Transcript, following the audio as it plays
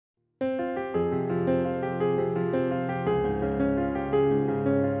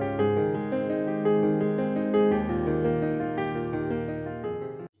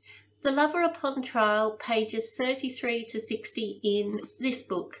The lover upon trial, pages 33 to 60 in this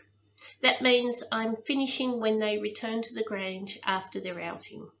book. That means I'm finishing when they return to the Grange after their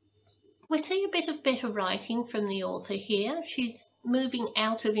outing. We see a bit of better writing from the author here. She's moving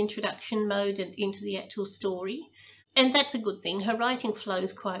out of introduction mode and into the actual story, and that's a good thing. Her writing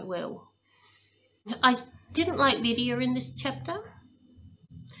flows quite well. I didn't like Lydia in this chapter,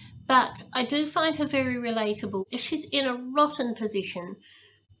 but I do find her very relatable. She's in a rotten position,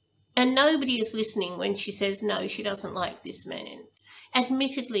 and nobody is listening when she says no, she doesn't like this man.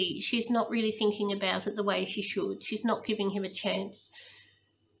 Admittedly, she's not really thinking about it the way she should. She's not giving him a chance.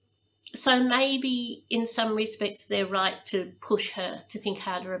 So maybe in some respects they're right to push her to think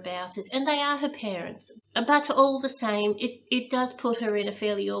harder about it. And they are her parents. But all the same, it does put her in a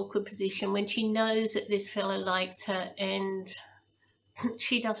fairly awkward position when she knows that this fellow likes her and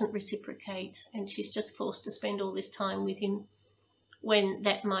she doesn't reciprocate, and she's just forced to spend all this time with him when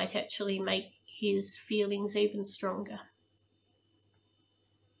that might actually make his feelings even stronger.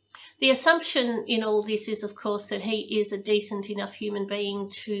 The assumption in all this is, of course, that he is a decent enough human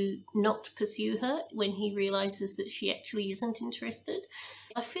being to not pursue her when he realises that she actually isn't interested.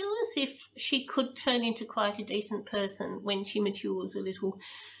 I feel as if she could turn into quite a decent person when she matures a little.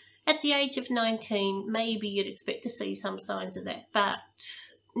 At the age of 19, maybe you'd expect to see some signs of that, but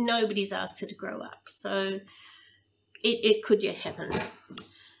nobody's asked her to grow up, so it could yet happen.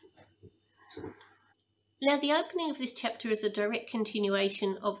 Now, the opening of this chapter is a direct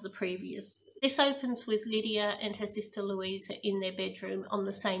continuation of the previous. This opens with Lydia and her sister Louisa in their bedroom on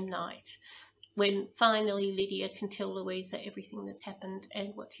the same night, when finally Lydia can tell Louisa everything that's happened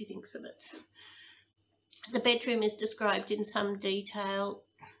and what she thinks of it. The bedroom is described in some detail,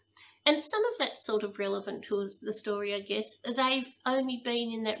 and some of that's sort of relevant to the story, I guess. They've only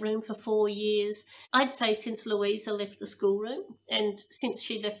been in that room for 4 years, I'd say since Louisa left the schoolroom, and since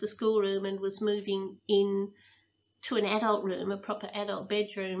she left the schoolroom and was moving in to an adult room, a proper adult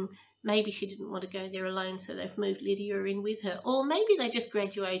bedroom, maybe she didn't want to go there alone, so they've moved Lydia in with her. Or maybe they just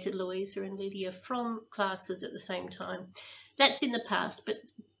graduated Louisa and Lydia from classes at the same time. That's in the past, but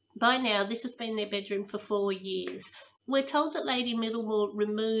by now this has been their bedroom for 4 years. We're told that Lady Middlemore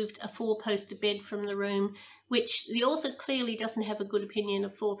removed a 4-poster bed from the room, which the author clearly doesn't have a good opinion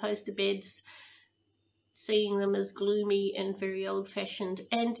of 4-poster beds, seeing them as gloomy and very old-fashioned.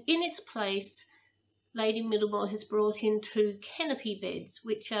 And in its place, Lady Middlemore has brought in 2 canopy beds,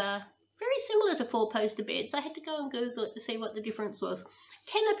 which are very similar to 4-poster beds. I had to go and Google it to see what the difference was.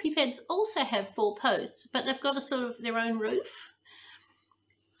 Canopy beds also have 4 posts, but they've got a sort of their own roof.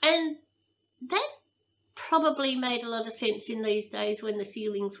 And that probably made a lot of sense in these days when the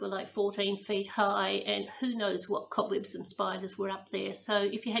ceilings were like 14 feet high and who knows what cobwebs and spiders were up there. So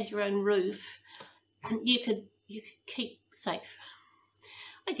if you had your own roof, you could keep safe.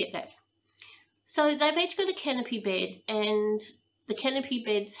 I get that. So they've each got a canopy bed, and the canopy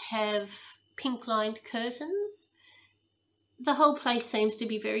beds have pink-lined curtains. The whole place seems to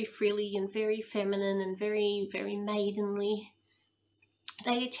be very frilly and very feminine and very, very maidenly.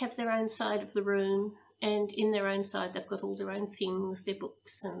 They each have their own side of the room, and in their own side they've got all their own things, their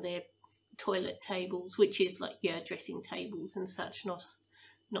books and their toilet tables, which is like, yeah, dressing tables and such,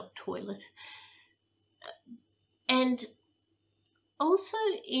 not toilet. And also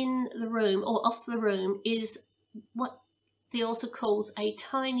in the room, or off the room, is what the author calls a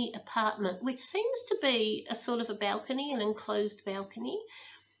tiny apartment, which seems to be a sort of a balcony, an enclosed balcony.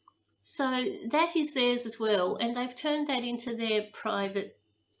 So that is theirs as well, and they've turned that into their private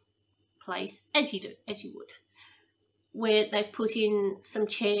place, as you would, where they've put in some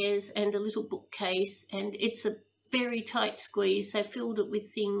chairs and a little bookcase, and it's a very tight squeeze. They've filled it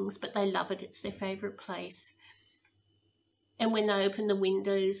with things, but they love it. It's their favourite place. And when they open the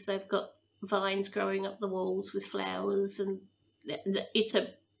windows, they've got vines growing up the walls with flowers, and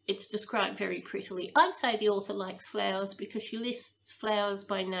it's described very prettily. I'd say the author likes flowers because she lists flowers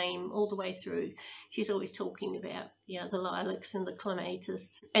by name all the way through. She's always talking about, you know, the lilacs and the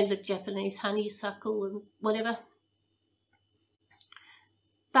clematis and the Japanese honeysuckle and whatever.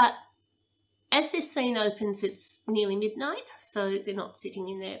 But as this scene opens, it's nearly midnight, so they're not sitting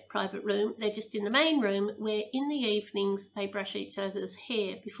in their private room. They're just in the main room where in the evenings they brush each other's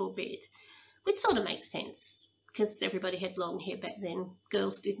hair before bed, which sort of makes sense because everybody had long hair back then.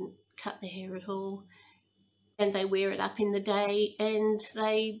 Girls didn't cut their hair at all, and they wear it up in the day, and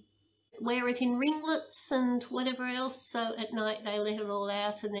they wear it in ringlets and whatever else, so at night they let it all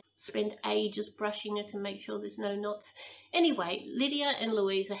out and they spend ages brushing it and make sure there's no knots. Anyway, Lydia and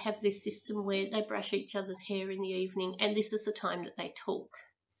Louisa have this system where they brush each other's hair in the evening, and this is the time that they talk.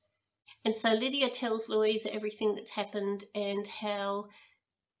 And so Lydia tells Louisa everything that's happened and how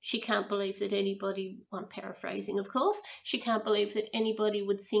She can't believe that anybody, I'm paraphrasing of course, she can't believe that anybody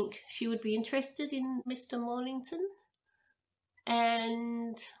would think she would be interested in Mr Mornington.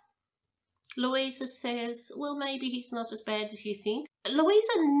 And Louisa says, well, maybe he's not as bad as you think.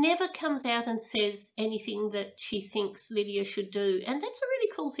 Louisa never comes out and says anything that she thinks Lydia should do. And that's a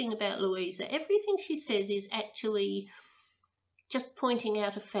really cool thing about Louisa. Everything she says is actually just pointing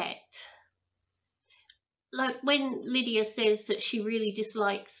out a fact. Like when Lydia says that she really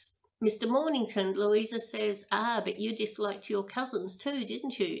dislikes Mr Mornington, Louisa says, but you disliked your cousins too,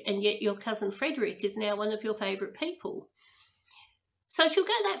 didn't you? And yet your cousin Frederick is now one of your favourite people. So she'll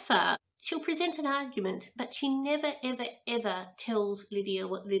go that far. She'll present an argument, but she never, ever, ever tells Lydia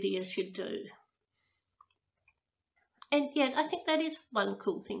what Lydia should do. And yeah, I think that is one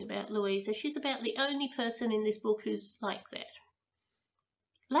cool thing about Louisa. She's about the only person in this book who's like that.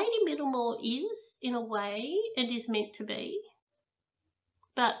 Lady Middlemore is, in a way, and is meant to be,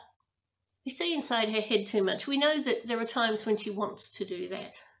 but we see inside her head too much. We know that there are times when she wants to do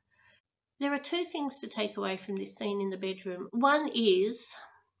that. There are two things to take away from this scene in the bedroom. One is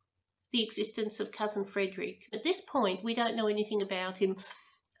the existence of cousin Frederick. At this point, we don't know anything about him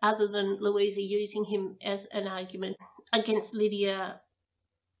other than Louisa using him as an argument against Lydia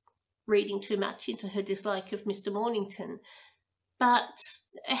reading too much into her dislike of Mr Mornington. But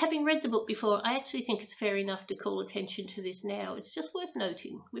having read the book before, I actually think it's fair enough to call attention to this now. It's just worth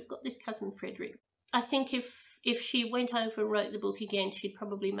noting. We've got this cousin Frederick. I think if she went over and wrote the book again, she'd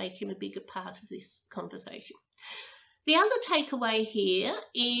probably make him a bigger part of this conversation. The other takeaway here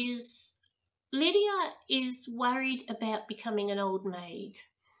is Lydia is worried about becoming an old maid.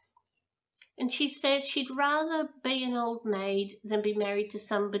 And she says she'd rather be an old maid than be married to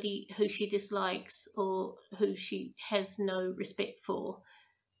somebody who she dislikes or who she has no respect for.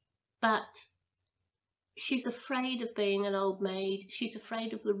 But she's afraid of being an old maid. She's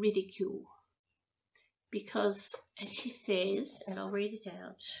afraid of the ridicule. Because, as she says, and I'll read it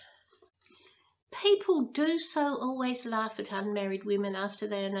out, people do so always laugh at unmarried women after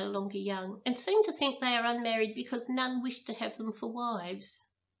they are no longer young and seem to think they are unmarried because none wish to have them for wives.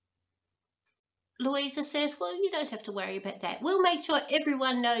 Louisa says, well, you don't have to worry about that. We'll make sure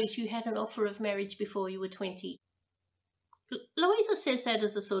everyone knows you had an offer of marriage before you were 20. Louisa says that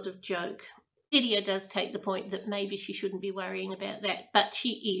as a sort of joke. Lydia does take the point that maybe she shouldn't be worrying about that, but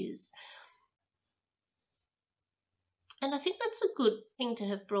she is. And I think that's a good thing to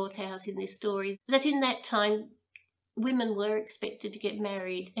have brought out in this story, that in that time women were expected to get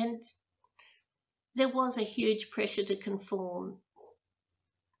married and there was a huge pressure to conform.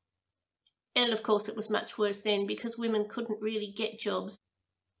 And of course it was much worse then because women couldn't really get jobs,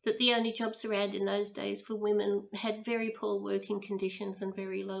 that the only jobs around in those days for women had very poor working conditions and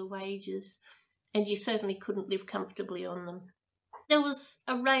very low wages, and you certainly couldn't live comfortably on them. There was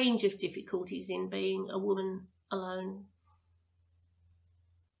a range of difficulties in being a woman alone.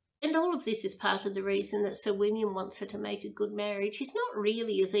 And all of this is part of the reason that Sir William wants her to make a good marriage. He's not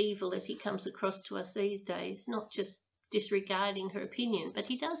really as evil as he comes across to us these days, not just disregarding her opinion, but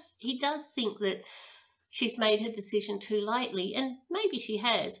he does think that she's made her decision too lightly, and maybe she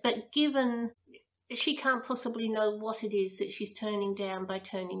has, but given she can't possibly know what it is that she's turning down by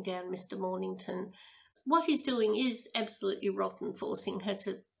turning down Mr Mornington, what he's doing is absolutely rotten, forcing her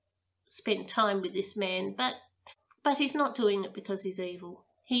to spend time with this man, but he's not doing it because he's evil.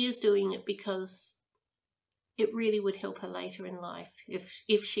 He is doing it because it really would help her later in life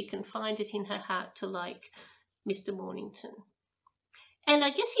if she can find it in her heart to like Mr Mornington. And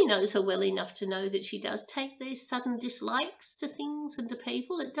I guess he knows her well enough to know that she does take these sudden dislikes to things and to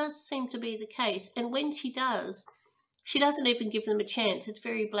people. It does seem to be the case. And when she does, she doesn't even give them a chance. It's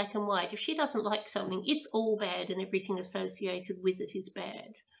very black and white. If she doesn't like something, it's all bad and everything associated with it is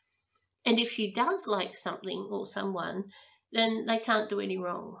bad. And if she does like something or someone, then they can't do any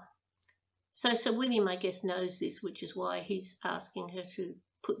wrong. So Sir William, I guess, knows this, which is why he's asking her to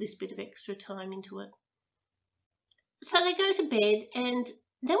put this bit of extra time into it. So they go to bed, and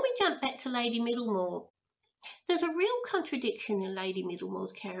then we jump back to Lady Middlemore. There's a real contradiction in Lady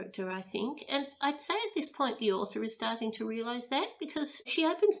Middlemore's character, I think, and I'd say at this point the author is starting to realise that, because she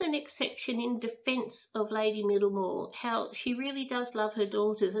opens the next section in defence of Lady Middlemore, how she really does love her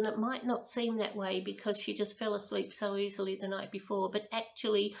daughters, and it might not seem that way because she just fell asleep so easily the night before, but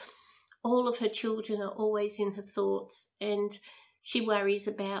actually all of her children are always in her thoughts, and she worries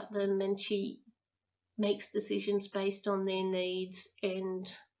about them, and she makes decisions based on their needs,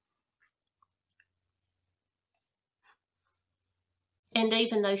 and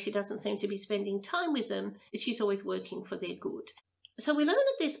even though she doesn't seem to be spending time with them, she's always working for their good. So we learn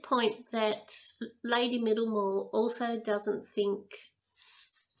at this point that Lady Middlemore also doesn't think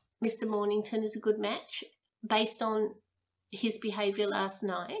Mr Mornington is a good match based on his behaviour last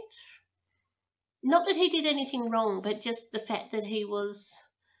night. Not that he did anything wrong, but just the fact that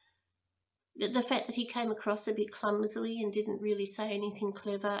he came across a bit clumsily and didn't really say anything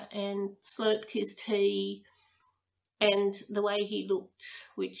clever and slurped his tea, and the way he looked,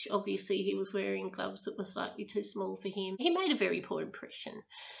 which obviously he was wearing gloves that were slightly too small for him. He made a very poor impression.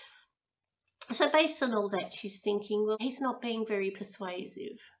 So based on all that, she's thinking, well, he's not being very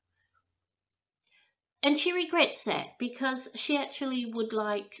persuasive. And she regrets that because she actually would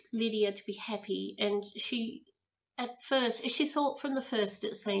like Lydia to be happy, and she thought from the first,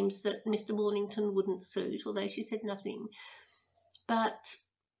 it seems, that Mr Mornington wouldn't suit, although she said nothing. But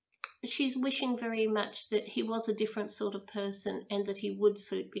she's wishing very much that he was a different sort of person and that he would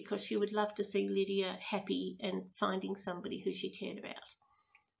suit, because she would love to see Lydia happy and finding somebody who she cared about.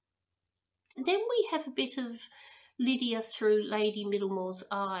 Then we have a bit of Lydia through Lady Middlemore's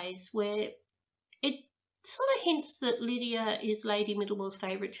eyes, where it sort of hints that Lydia is Lady Middlemore's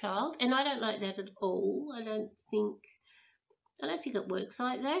favourite child, and I don't like that at all. I don't think it works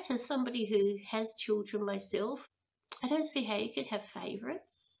like that. As somebody who has children myself, I don't see how you could have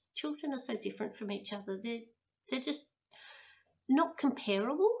favourites. Children are so different from each other. They're just not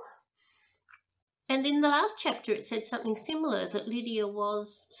comparable. And in the last chapter it said something similar, that Lydia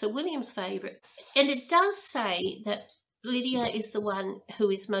was Sir William's favourite. And it does say that Lydia is the one who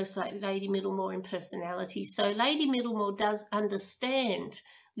is most like Lady Middlemore in personality. So Lady Middlemore does understand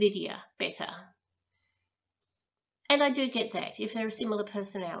Lydia better. And I do get that, if they're a similar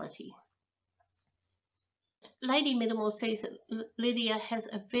personality. Lady Middlemore sees that Lydia has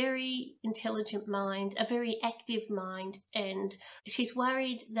a very intelligent mind, a very active mind, and she's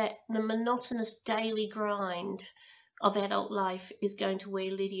worried that the monotonous daily grind of adult life is going to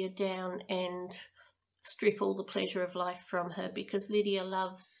wear Lydia down and strip all the pleasure of life from her, because Lydia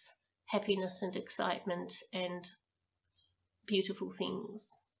loves happiness and excitement and beautiful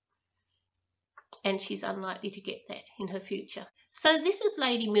things. And she's unlikely to get that in her future. So this is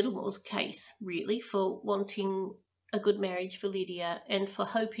Lady Middlemore's case, really, for wanting a good marriage for Lydia and for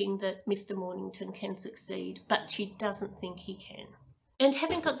hoping that Mr Mornington can succeed, but she doesn't think he can. And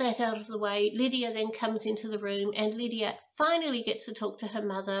having got that out of the way, Lydia then comes into the room, and Lydia finally gets to talk to her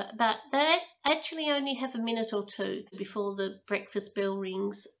mother, but they actually only have a minute or two before the breakfast bell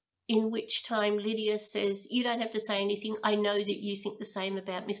rings, in which time Lydia says, "You don't have to say anything. I know that you think the same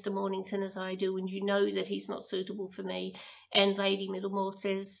about Mr Mornington as I do, and you know that he's not suitable for me." And Lady Middlemore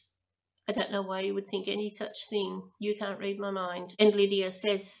says, "I don't know why you would think any such thing. You can't read my mind." And Lydia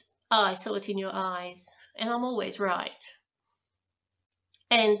says, "Oh, I saw it in your eyes, and I'm always right."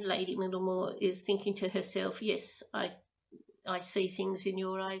 And Lady Middlemore is thinking to herself, yes, I see things in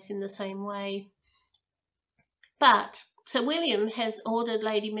your eyes in the same way. But Sir William has ordered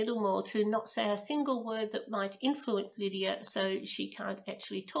Lady Middlemore to not say a single word that might influence Lydia, so she can't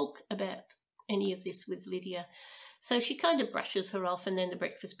actually talk about any of this with Lydia. So she kind of brushes her off, and then the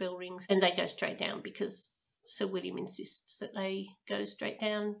breakfast bell rings and they go straight down because Sir William insists that they go straight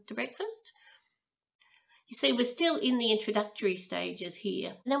down to breakfast. You see, we're still in the introductory stages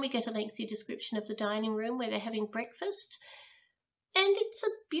here. And then we get a lengthy description of the dining room where they're having breakfast. And it's a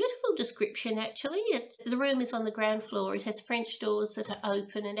beautiful description, actually. The room is on the ground floor. It has French doors that are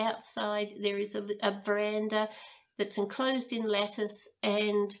open, and outside there is a veranda that's enclosed in lattice,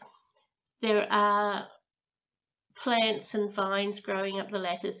 and there are plants and vines growing up the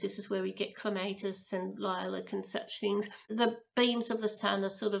lattice. This is where we get clematis and lilac and such things. The beams of the sun are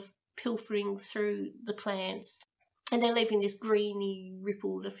sort of pilfering through the plants, and they're leaving this greeny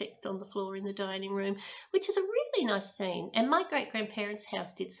rippled effect on the floor in the dining room, which is a really nice scene. And my great-grandparents'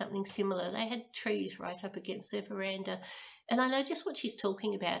 house did something similar. They had trees right up against their veranda, and I know just what she's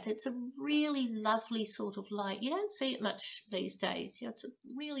talking about. It's a really lovely sort of light. You don't see it much these days. You know, it's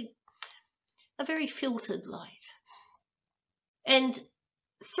a very filtered light. And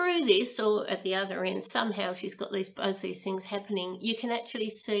through this, or at the other end, somehow she's got both these things happening. You can actually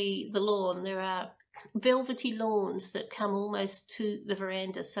see the lawn. There are velvety lawns that come almost to the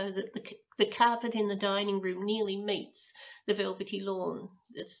veranda, so that the carpet in the dining room nearly meets the velvety lawn.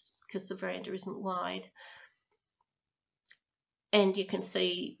 That's because the veranda isn't wide. And you can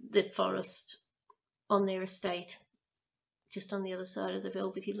see the forest on their estate just on the other side of the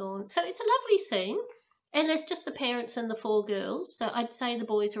velvety lawn. So it's a lovely scene. And there's just the parents and the 4 girls. So I'd say the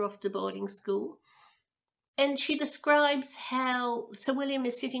boys are off to boarding school. And she describes how Sir William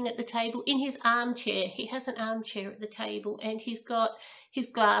is sitting at the table in his armchair. He has an armchair at the table, and he's got his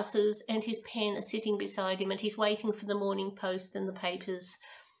glasses and his pen are sitting beside him, and he's waiting for the Morning Post and the papers.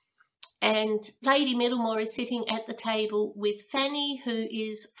 And Lady Middlemore is sitting at the table with Fanny, who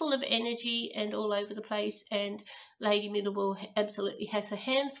is full of energy and all over the place, and Lady Middlemore absolutely has her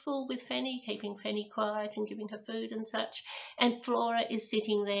hands full with Fanny, keeping Fanny quiet and giving her food and such. And Flora is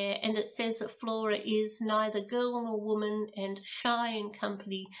sitting there, and it says that Flora is neither girl nor woman and shy in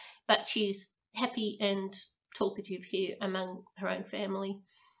company, but she's happy and talkative here among her own family.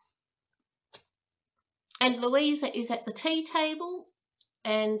 And Louisa is at the tea table,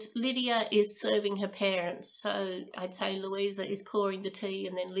 and Lydia is serving her parents. So I'd say Louisa is pouring the tea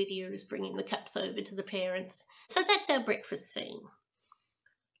and then Lydia is bringing the cups over to the parents. So that's our breakfast scene.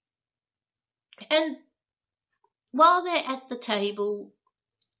 And while they're at the table,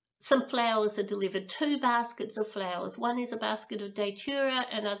 some flowers are delivered, 2 baskets of flowers. One is a basket of datura,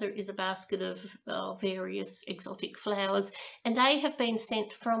 another is a basket of various exotic flowers. And they have been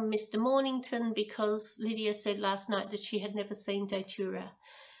sent from Mr Mornington because Lydia said last night that she had never seen datura.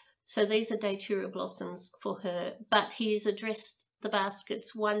 So these are datura blossoms for her. But he's addressed the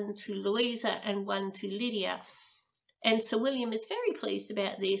baskets, one to Louisa and one to Lydia. And Sir William is very pleased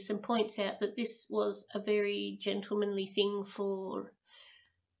about this and points out that this was a very gentlemanly thing for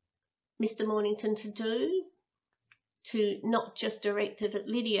Mr Mornington to do, to not just direct it at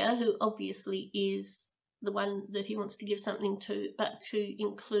Lydia, who obviously is the one that he wants to give something to, but to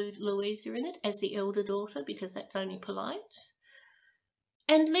include Louisa in it as the elder daughter, because that's only polite.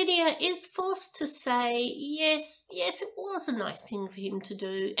 And Lydia is forced to say, yes, it was a nice thing for him to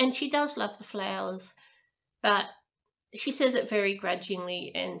do, and she does love the flowers, but she says it very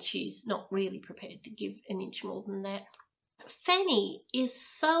grudgingly, and she's not really prepared to give an inch more than that. Fanny is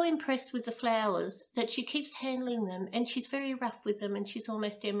so impressed with the flowers that she keeps handling them, and she's very rough with them, and she's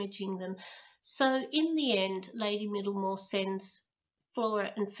almost damaging them. So in the end, Lady Middlemore sends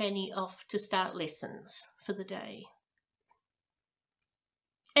Flora and Fanny off to start lessons for the day.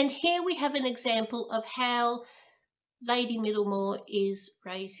 And here we have an example of how Lady Middlemore is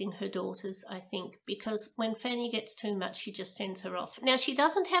raising her daughters, I think, because when Fanny gets too much, she just sends her off. Now, she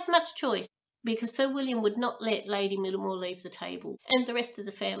doesn't have much choice, because Sir William would not let Lady Middlemore leave the table, and the rest of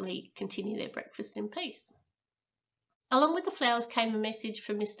the family continue their breakfast in peace. Along with the flowers came a message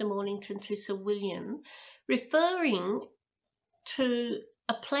from Mr Mornington to Sir William, referring to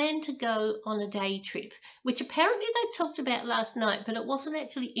a plan to go on a day trip, which apparently they talked about last night, but it wasn't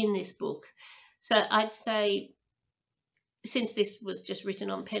actually in this book. So I'd say, since this was just written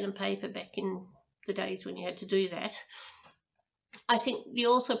on pen and paper back in the days when you had to do that, I think the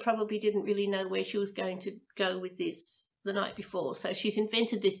author probably didn't really know where she was going to go with this the night before, so she's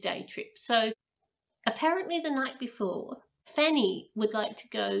invented this day trip. So apparently the night before, Fanny would like to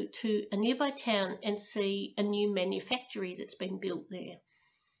go to a nearby town and see a new manufactory that's been built there.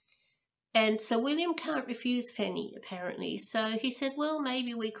 And Sir William can't refuse Fanny, apparently, so he said, well,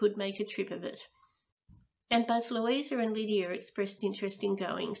 maybe we could make a trip of it. And both Louisa and Lydia expressed interest in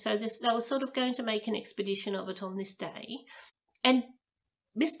going, so they were sort of going to make an expedition of it on this day. And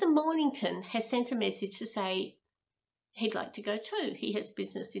Mr Mornington has sent a message to say he'd like to go too. He has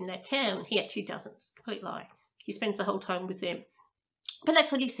business in that town. He actually doesn't. Complete lie. He spends the whole time with them. But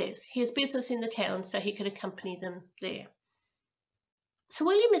that's what he says. He has business in the town, so he could accompany them there. Sir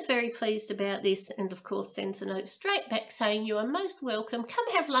William is very pleased about this and, of course, sends a note straight back saying, you are most welcome.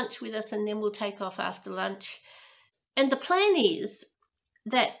 Come have lunch with us and then we'll take off after lunch. And the plan is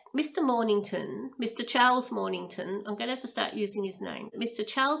that Mr Mornington, Mr Charles Mornington, I'm going to have to start using his name, Mr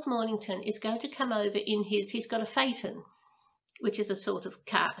Charles Mornington is going to come over in he's got a phaeton, which is a sort of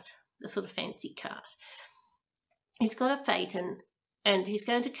cart, a sort of fancy cart. He's got a phaeton and he's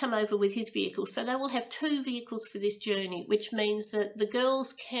going to come over with his vehicle, so they will have 2 vehicles for this journey, which means that the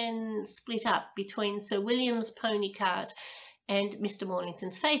girls can split up between Sir William's pony cart and Mr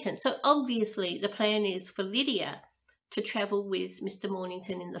Mornington's phaeton. So obviously the plan is for Lydia to travel with Mr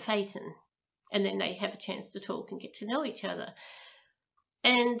Mornington in the phaeton, and then they have a chance to talk and get to know each other.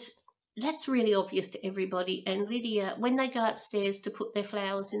 And that's really obvious to everybody. And Lydia, when they go upstairs to put their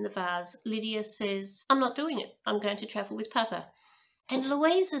flowers in the vase, Lydia says, I'm not doing it. I'm going to travel with Papa. And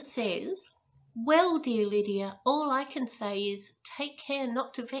Louisa says, well, dear Lydia, all I can say is take care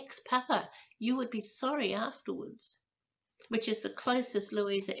not to vex Papa. You would be sorry afterwards. Which is the closest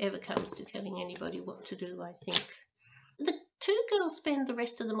Louisa ever comes to telling anybody what to do, I think. The 2 girls spend the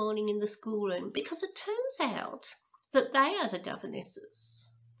rest of the morning in the schoolroom because it turns out that they are the governesses.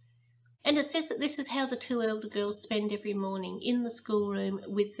 And it says that this is how the 2 elder girls spend every morning, in the schoolroom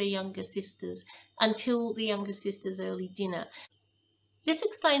with their younger sisters, until the younger sister's early dinner. This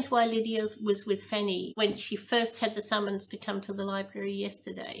explains why Lydia was with Fanny when she first had the summons to come to the library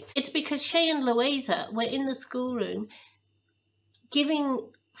yesterday. It's because she and Louisa were in the schoolroom giving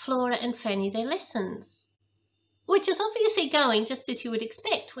Flora and Fanny their lessons, which is obviously going just as you would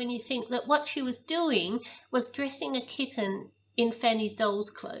expect when you think that what she was doing was dressing a kitten in Fanny's doll's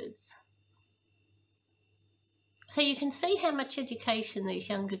clothes. So you can see how much education these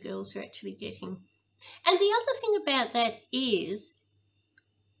younger girls are actually getting. And the other thing about that is,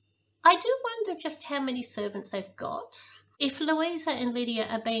 I do wonder just how many servants they've got. If Louisa and Lydia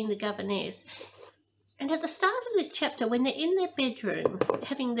are being the governess, and at the start of this chapter, when they're in their bedroom,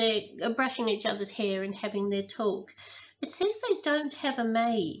 brushing each other's hair and having their talk, it says they don't have a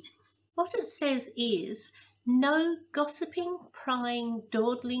maid. What it says is, no gossiping, prying,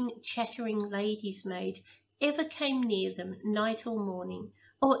 dawdling, chattering lady's maid ever came near them, night or morning,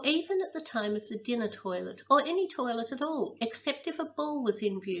 or even at the time of the dinner toilet, or any toilet at all, except if a ball was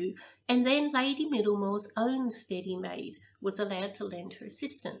in view, and then Lady Middlemore's own steady maid was allowed to lend her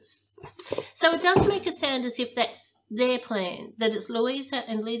assistance. So it does make it sound as if that's their plan, that it's Louisa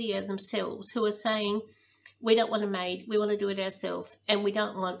and Lydia themselves who are saying, we don't want a maid, we want to do it ourselves, and we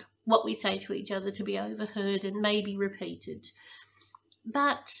don't want what we say to each other to be overheard and maybe repeated.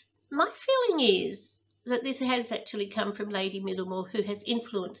 But my feeling is that this has actually come from Lady Middlemore, who has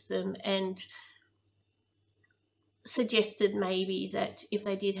influenced them and suggested maybe that if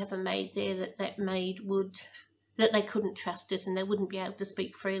they did have a maid there, that maid would, that they couldn't trust it and they wouldn't be able to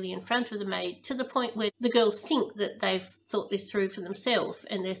speak freely in front of the maid, to the point where the girls think that they've thought this through for themselves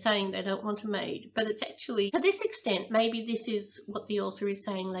and they're saying they don't want a maid. But it's actually, to this extent, maybe this is what the author is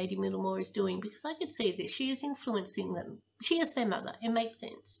saying Lady Middlemore is doing, because I could see this. She is influencing them. She is their mother. It makes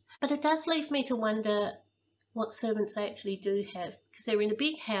sense. But it does leave me to wonder what servants they actually do have, because they're in a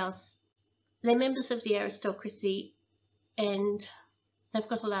big house, they're members of the aristocracy, and they've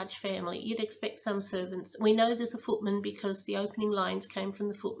got a large family. You'd expect some servants. We know there's a footman because the opening lines came from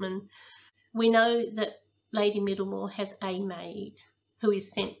the footman. We know that Lady Middlemore has a maid who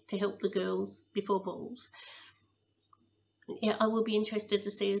is sent to help the girls before balls. Yeah, I will be interested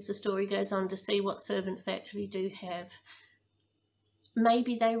to see as the story goes on to see what servants they actually do have.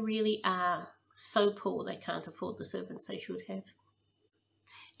 Maybe they really are so poor they can't afford the servants they should have.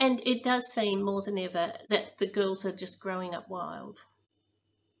 And it does seem more than ever that the girls are just growing up wild.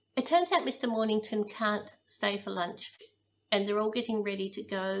 It turns out Mr Mornington can't stay for lunch and they're all getting ready to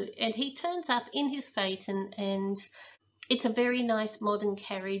go, and he turns up in his phaeton, and it's a very nice modern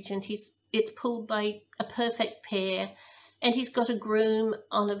carriage, and it's pulled by a perfect pair, and he's got a groom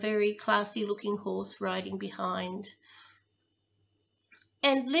on a very classy looking horse riding behind.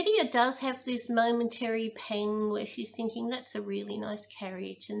 And Lydia does have this momentary pang where she's thinking, that's a really nice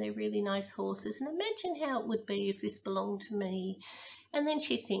carriage and they're really nice horses, and imagine how it would be if this belonged to me. And then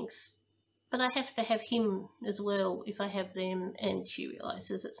she thinks, but I have to have him as well if I have them, and she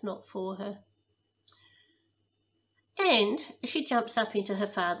realises it's not for her. And she jumps up into her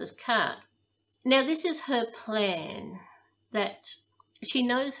father's cart. Now this is her plan, that she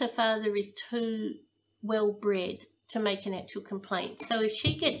knows her father is too well bred to make an actual complaint. So if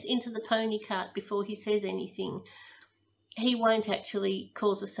she gets into the pony cart before he says anything, he won't actually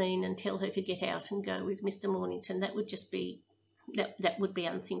cause a scene and tell her to get out and go with Mr Mornington. That would just be, that would be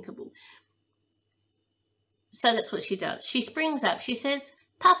unthinkable. So that's what she does. She springs up. She says,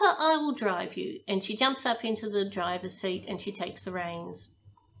 Papa, I will drive you. And she jumps up into the driver's seat and she takes the reins.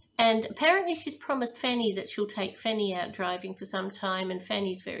 And apparently she's promised Fanny that she'll take Fanny out driving for some time, and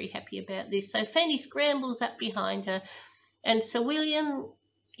Fanny's very happy about this. So Fanny scrambles up behind her, and Sir William,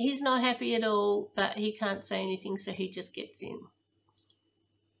 he's not happy at all, but he can't say anything, so he just gets in.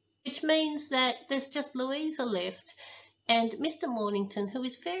 Which means that there's just Louisa left, and Mr Mornington, who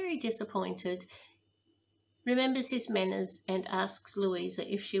is very disappointed, remembers his manners and asks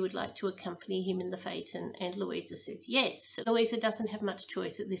Louisa if she would like to accompany him in the phaeton, and Louisa says yes. Louisa doesn't have much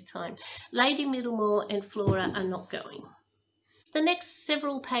choice at this time. Lady Middlemore and Flora are not going. The next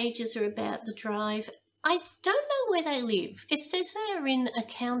several pages are about the drive. I don't know where they live. It says they are in a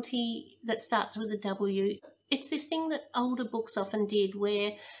county that starts with a W. It's this thing that older books often did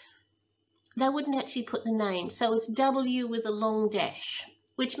where they wouldn't actually put the name. So it's W with a long dash,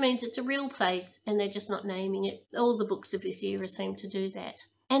 which means it's a real place and they're just not naming it. All the books of this era seem to do that.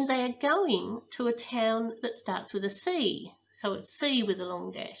 And they are going to a town that starts with a C, so it's C with a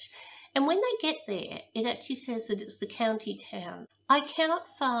long dash. And when they get there, it actually says that it's the county town. I cannot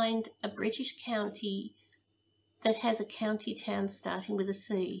find a British county that has a county town starting with a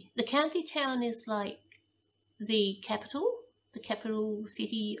C. The county town is like the capital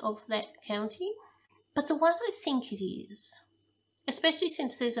city of that county. But the one I think it is, especially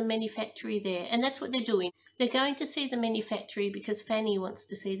since there's a manufactory there, and that's what they're doing. They're going to see the manufactory because Fanny wants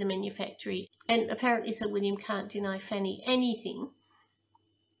to see the manufactory, and apparently Sir William can't deny Fanny anything.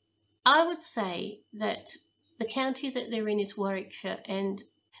 I would say that the county that they're in is Warwickshire and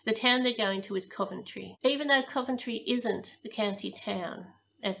the town they're going to is Coventry, even though Coventry isn't the county town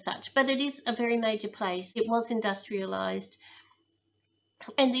as such, but it is a very major place. It was industrialised,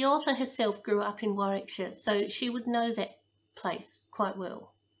 and the author herself grew up in Warwickshire, so she would know that place quite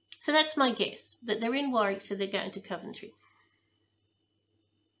well. So that's my guess, that they're in Warwickshire, they're going to Coventry.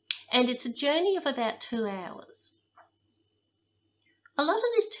 And it's a journey of about 2 hours. A lot of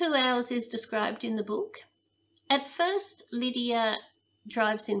this 2 hours is described in the book. At first, Lydia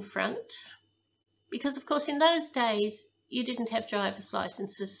drives in front, because of course in those days you didn't have driver's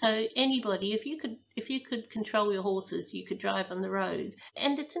licenses, so anybody, if you could control your horses, you could drive on the road.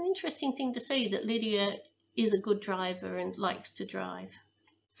 And it's an interesting thing to see that Lydia is a good driver and likes to drive.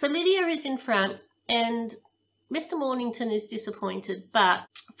 So Lydia is in front and Mr Mornington is disappointed, but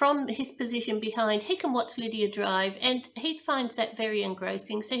from his position behind he can watch Lydia drive and he finds that very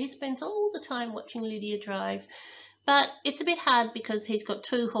engrossing, so he spends all the time watching Lydia drive. But it's a bit hard because he's got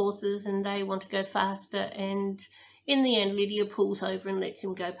 2 horses and they want to go faster, and in the end Lydia pulls over and lets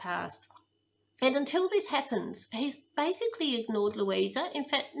him go past. And until this happens, he's basically ignored Louisa. In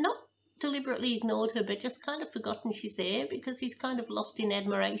fact, not deliberately ignored her, but just kind of forgotten she's there because he's kind of lost in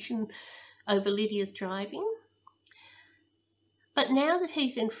admiration over Lydia's driving. But now that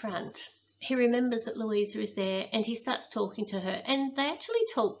he's in front, he remembers that Louisa is there and he starts talking to her, and they actually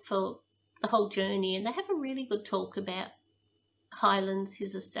talk for the whole journey, and they have a really good talk about Highlands,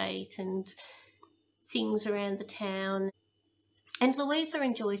 his estate, and things around the town. And Louisa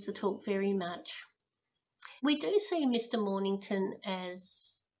enjoys the talk very much. We do see Mr Mornington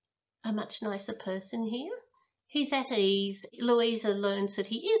as a much nicer person here. He's at ease. Louisa learns that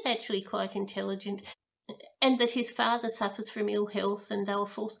he is actually quite intelligent and that his father suffers from ill health and they were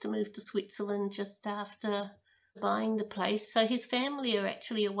forced to move to Switzerland just after buying the place. So his family are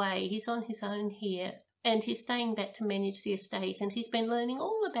actually away. He's on his own here and he's staying back to manage the estate, and he's been learning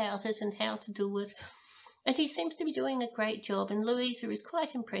all about it and how to do it. And he seems to be doing a great job, and Louisa is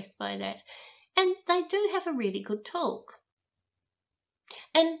quite impressed by that. And they do have a really good talk.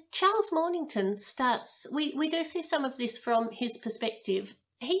 And Charles Mornington starts, we do see some of this from his perspective.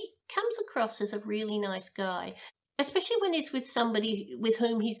 He comes across as a really nice guy, especially when he's with somebody with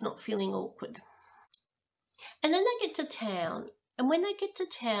whom he's not feeling awkward. And then they get to town, and when they get to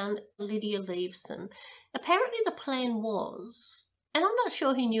town, Lydia leaves them. Apparently the plan was, and I'm not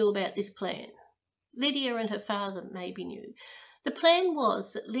sure who knew about this plan, Lydia and her father maybe knew. The plan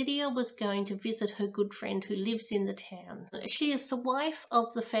was that Lydia was going to visit her good friend who lives in the town. She is the wife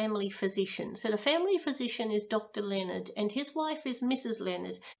of the family physician. So the family physician is Dr. Leonard and his wife is Mrs.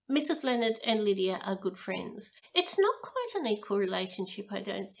 Leonard. Mrs. Leonard and Lydia are good friends. It's not quite an equal relationship, I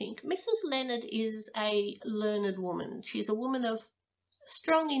don't think. Mrs. Leonard is a learned woman. She's a woman of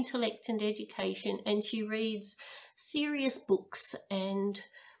strong intellect and education, and she reads serious books and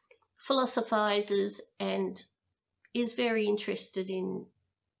philosophises and is very interested in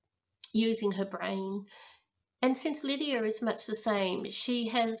using her brain. And since Lydia is much the same,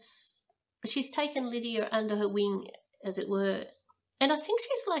 she's taken Lydia under her wing, as it were. And I think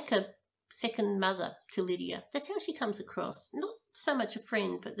she's like a second mother to Lydia. That's how she comes across. Not so much a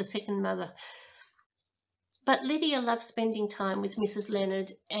friend, but the second mother. But Lydia loves spending time with Mrs. Leonard,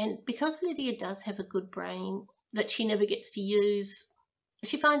 and because Lydia does have a good brain that she never gets to use,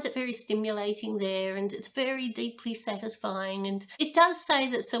 she finds it very stimulating there, and it's very deeply satisfying. And it does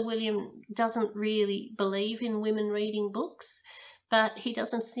say that Sir William doesn't really believe in women reading books, but he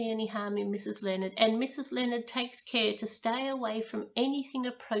doesn't see any harm in Mrs. Leonard. And Mrs. Leonard takes care to stay away from anything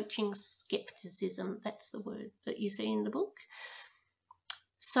approaching scepticism. That's the word that you see in the book.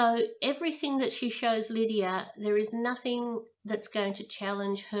 So everything that she shows Lydia, there is nothing that's going to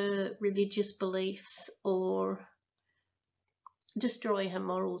challenge her religious beliefs or destroy her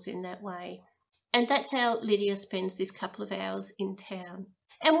morals in that way. And that's how Lydia spends this couple of hours in town.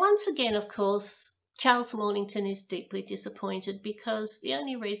 And once again, of course, Charles Mornington is deeply disappointed because the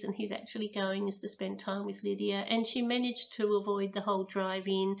only reason he's actually going is to spend time with Lydia, and she managed to avoid the whole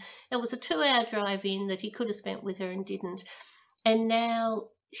drive-in. It was a 2-hour drive-in that he could have spent with her and didn't. And now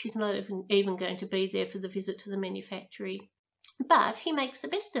she's not even going to be there for the visit to the manufactory. But he makes the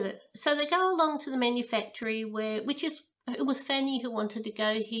best of it. So they go along to the manufactory, it was Fanny who wanted to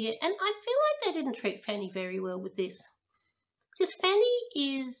go here, and I feel like they didn't treat Fanny very well with this. Because Fanny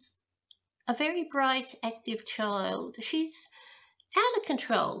is a very bright, active child. She's out of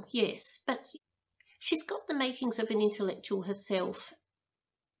control, yes, but she's got the makings of an intellectual herself.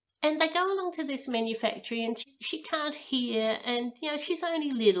 And they go along to this manufactory and she can't hear, and, you know, she's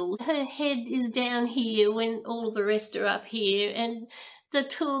only little. Her head is down here when all the rest are up here, and the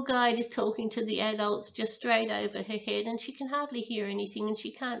tour guide is talking to the adults just straight over her head, and she can hardly hear anything, and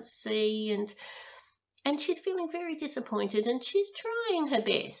she can't see, and she's feeling very disappointed, and she's trying her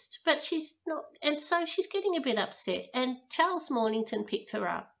best, but she's not, and so she's getting a bit upset. And Charles Mornington picked her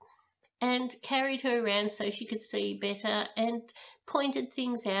up and carried her around so she could see better and pointed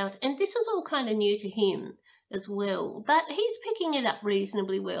things out. And this is all kind of new to him as well, but he's picking it up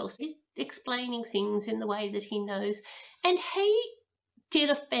reasonably well. So he's explaining things in the way that he knows, and he did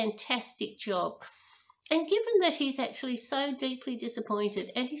a fantastic job. And given that he's actually so deeply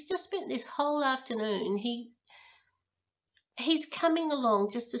disappointed, and he's just spent this whole afternoon, he's coming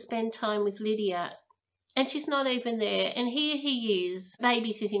along just to spend time with Lydia, and she's not even there, and here he is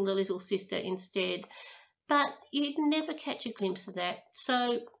babysitting the little sister instead. But you'd never catch a glimpse of that.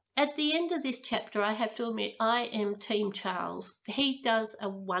 So at the end of this chapter, I have to admit, I am Team Charles. He does a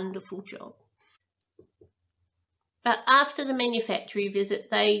wonderful job. But after the manufactory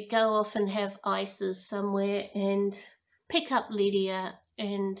visit, they go off and have ices somewhere and pick up Lydia,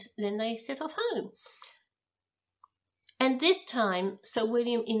 and then they set off home. And this time, Sir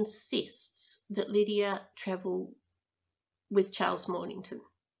William insists that Lydia travel with Charles Mornington,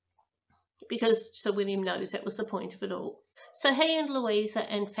 because Sir William knows that was the point of it all. So he and Louisa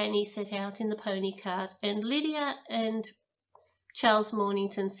and Fanny set out in the pony cart, and Lydia and Charles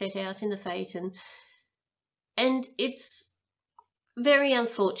Mornington set out in the phaeton. And it's very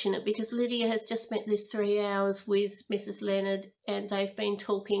unfortunate because Lydia has just spent this 3 hours with Mrs. Leonard, and they've been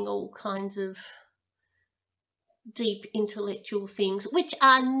talking all kinds of deep intellectual things, which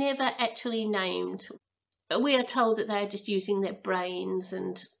are never actually named. We are told that they are just using their brains,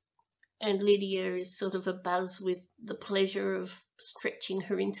 and Lydia is sort of abuzz with the pleasure of stretching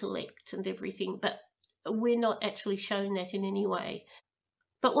her intellect and everything, but we're not actually shown that in any way.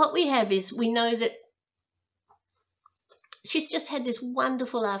 But what we have is, we know that she's just had this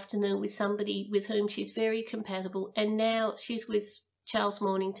wonderful afternoon with somebody with whom she's very compatible, and now she's with Charles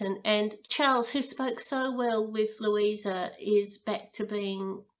Mornington, and Charles, who spoke so well with Louisa, is back to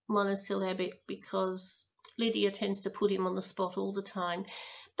being monosyllabic because Lydia tends to put him on the spot all the time.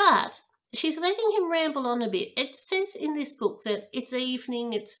 But she's letting him ramble on a bit. It says in this book that it's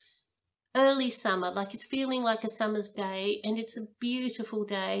evening, it's early summer, like it's feeling like a summer's day, and it's a beautiful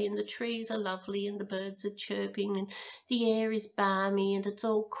day, and the trees are lovely, and the birds are chirping, and the air is balmy, and it's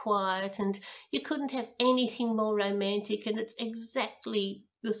all quiet, and you couldn't have anything more romantic, and it's exactly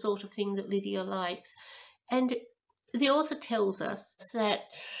the sort of thing that Lydia likes. And the author tells us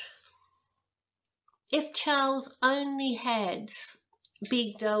that if Charles only had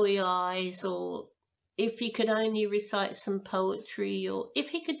big doughy eyes, or if he could only recite some poetry, or if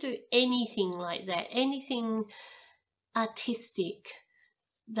he could do anything like that, anything artistic,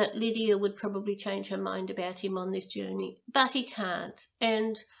 that Lydia would probably change her mind about him on this journey. But he can't.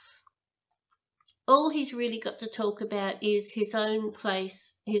 And all he's really got to talk about is his own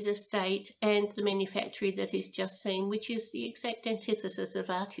place, his estate, and the manufactory that he's just seen, which is the exact antithesis of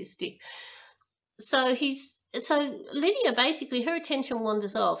artistic. So Lydia, basically, her attention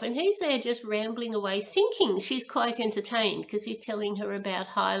wanders off, and he's there just rambling away, thinking she's quite entertained because he's telling her about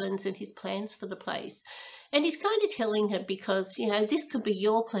Highlands and his plans for the place. And he's kind of telling her because, you know, this could be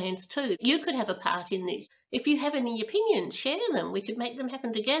your plans too. You could have a part in this. If you have any opinions, share them. We could make them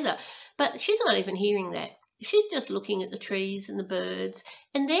happen together. But she's not even hearing that. She's just looking at the trees and the birds.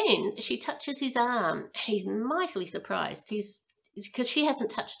 And then she touches his arm. He's mightily surprised. Because she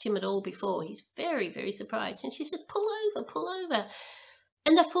hasn't touched him at all before. He's very, very surprised. And she says, pull over, pull over.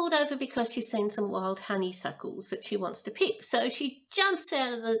 And they've pulled over because she's seen some wild honeysuckles that she wants to pick. So she jumps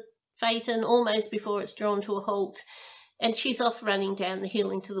out of the phaeton almost before it's drawn to a halt, and she's off running down the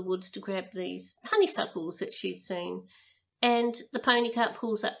hill into the woods to grab these honeysuckles that she's seen. And the pony cart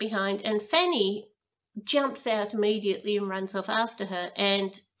pulls up behind, and Fanny jumps out immediately and runs off after her.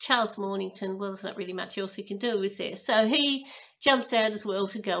 And Charles Mornington, well, there's not really much else he can do, is there? So he jumps out as well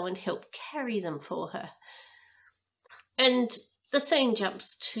to go and help carry them for her. And the scene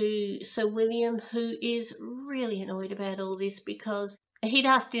jumps to Sir William, who is really annoyed about all this because he'd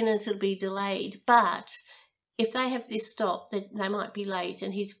asked dinner to be delayed, but if they have this stop, they might be late,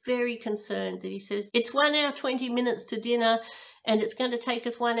 and he's very concerned that he says, it's 1 hour 20 minutes to dinner, and it's going to take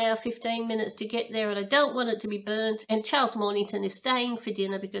us 1 hour 15 minutes to get there, and I don't want it to be burnt. And Charles Mornington is staying for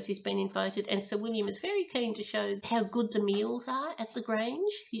dinner because he's been invited, and Sir William is very keen to show how good the meals are at the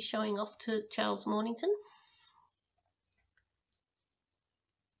Grange. He's showing off to Charles Mornington.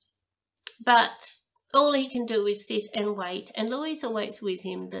 But all he can do is sit and wait, and Louisa waits with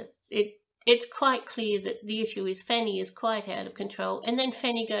him, but it's quite clear that the issue is Fanny is quite out of control. And then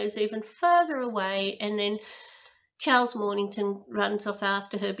Fanny goes even further away and then Charles Mornington runs off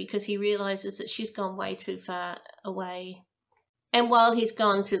after her because he realises that she's gone way too far away. And while he's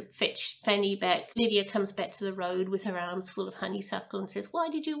gone to fetch Fanny back, Lydia comes back to the road with her arms full of honeysuckle and says, "Why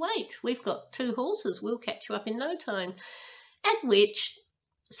did you wait? We've got 2 horses. We'll catch you up in no time." At which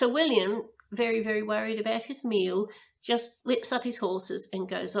Sir William, very, very worried about his meal, just whips up his horses and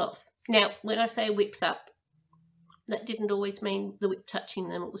goes off. Now, when I say whips up, that didn't always mean the whip touching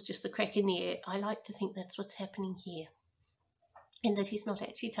them. It was just the crack in the air. I like to think that's what's happening here, and that he's not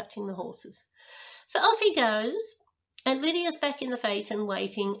actually touching the horses. So off he goes. And Lydia's back in the phaeton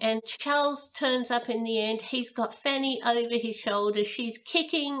waiting, and Charles turns up in the end. He's got Fanny over his shoulder. She's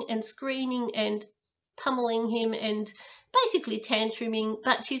kicking and screaming and pummeling him and basically tantruming,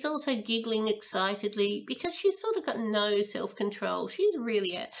 but she's also giggling excitedly because she's sort of got no self-control. She's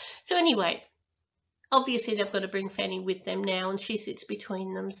really out. So anyway, obviously they've got to bring Fanny with them now, and she sits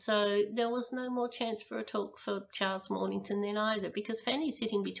between them. So there was no more chance for a talk for Charles Mornington then either, because Fanny's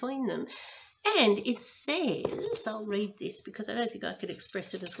sitting between them. And it says, I'll read this because I don't think I could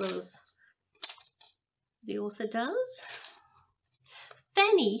express it as well as the author does.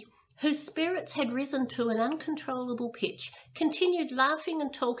 Fanny, whose spirits had risen to an uncontrollable pitch, continued laughing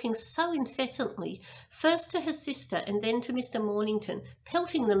and talking so incessantly, first to her sister and then to Mr Mornington,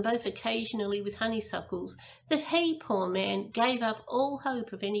 pelting them both occasionally with honeysuckles, that he, poor man, gave up all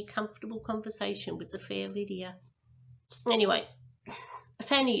hope of any comfortable conversation with the fair Lydia. Anyway,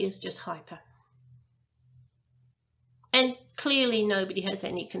 Fanny is just hyper. And clearly nobody has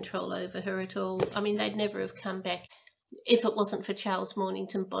any control over her at all. I mean, they'd never have come back if it wasn't for Charles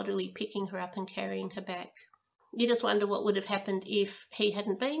Mornington bodily picking her up and carrying her back. You just wonder what would have happened if he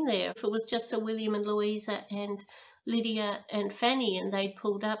hadn't been there. If it was just Sir William and Louisa and Lydia and Fanny and they'd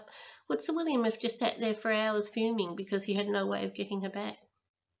pulled up, would Sir William have just sat there for hours fuming because he had no way of getting her back?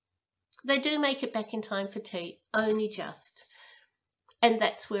 They do make it back in time for tea, only just. And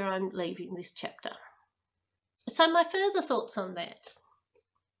that's where I'm leaving this chapter. So my further thoughts on that.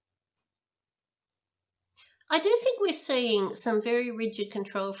 I do think we're seeing some very rigid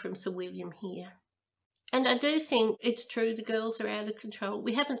control from Sir William here. And I do think it's true the girls are out of control.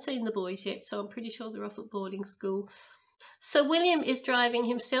 We haven't seen the boys yet, so I'm pretty sure they're off at boarding school. Sir William is driving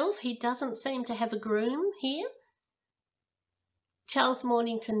himself. He doesn't seem to have a groom here. Charles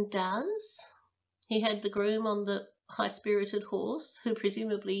Mornington does. He had the groom on the high-spirited horse, who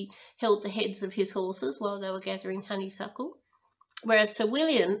presumably held the heads of his horses while they were gathering honeysuckle, whereas Sir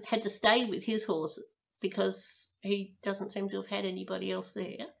William had to stay with his horse because he doesn't seem to have had anybody else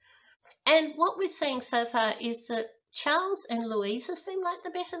there. And what we're seeing so far is that Charles and Louisa seem like the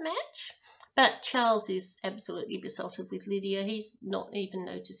better match, but Charles is absolutely besotted with Lydia. He's not even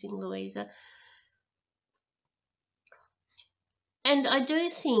noticing Louisa. And I do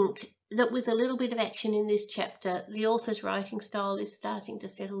think that with a little bit of action in this chapter, the author's writing style is starting to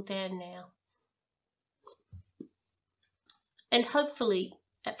settle down now. And hopefully,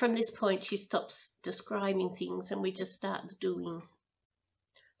 from this point, she stops describing things and we just start the doing.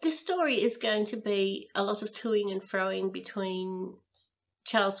 This story is going to be a lot of toing and froing between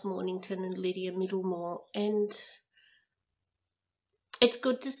Charles Mornington and Lydia Middlemore, and it's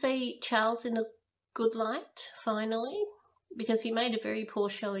good to see Charles in a good light, finally, because he made a very poor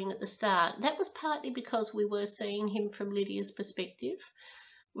showing at the start. That was partly because we were seeing him from Lydia's perspective,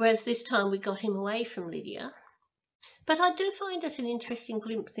 whereas this time we got him away from Lydia. But I do find it an interesting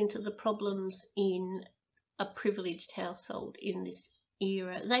glimpse into the problems in a privileged household in this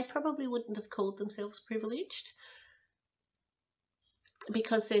era. They probably wouldn't have called themselves privileged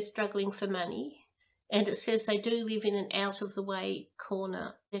because they're struggling for money, and it says they do live in an out-of-the-way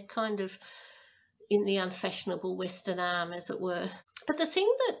corner. They're kind of in the unfashionable Western Arm, as it were. But the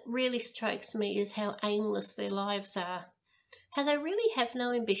thing that really strikes me is how aimless their lives are, how they really have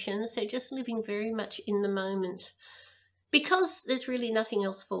no ambitions. They're just living very much in the moment because there's really nothing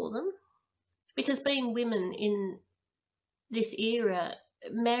else for them. Because being women in this era,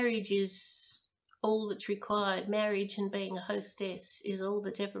 marriage is all that's required. Marriage and being a hostess is all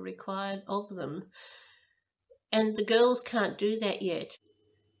that's ever required of them. And the girls can't do that yet.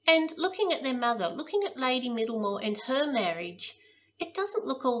 And looking at their mother, looking at Lady Middlemore and her marriage, it doesn't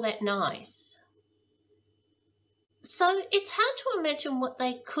look all that nice. So it's hard to imagine what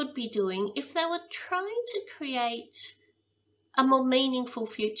they could be doing if they were trying to create a more meaningful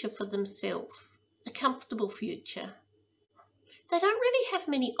future for themselves, a comfortable future. They don't really have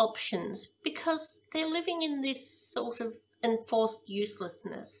many options because they're living in this sort of enforced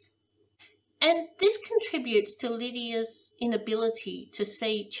uselessness. And this contributes to Lydia's inability to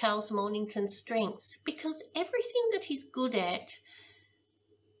see Charles Mornington's strengths, because everything that he's good at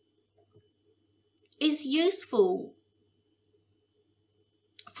is useful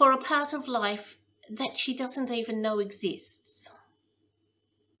for a part of life that she doesn't even know exists.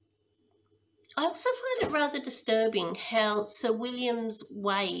 I also find it rather disturbing how Sir William's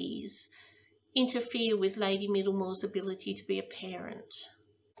ways interfere with Lady Middlemore's ability to be a parent.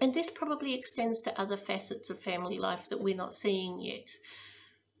 And this probably extends to other facets of family life that we're not seeing yet.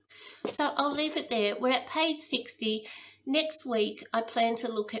 So I'll leave it there. We're at page 60. Next week, I plan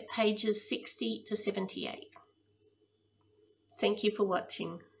to look at pages 60 to 78. Thank you for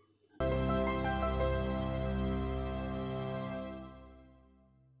watching.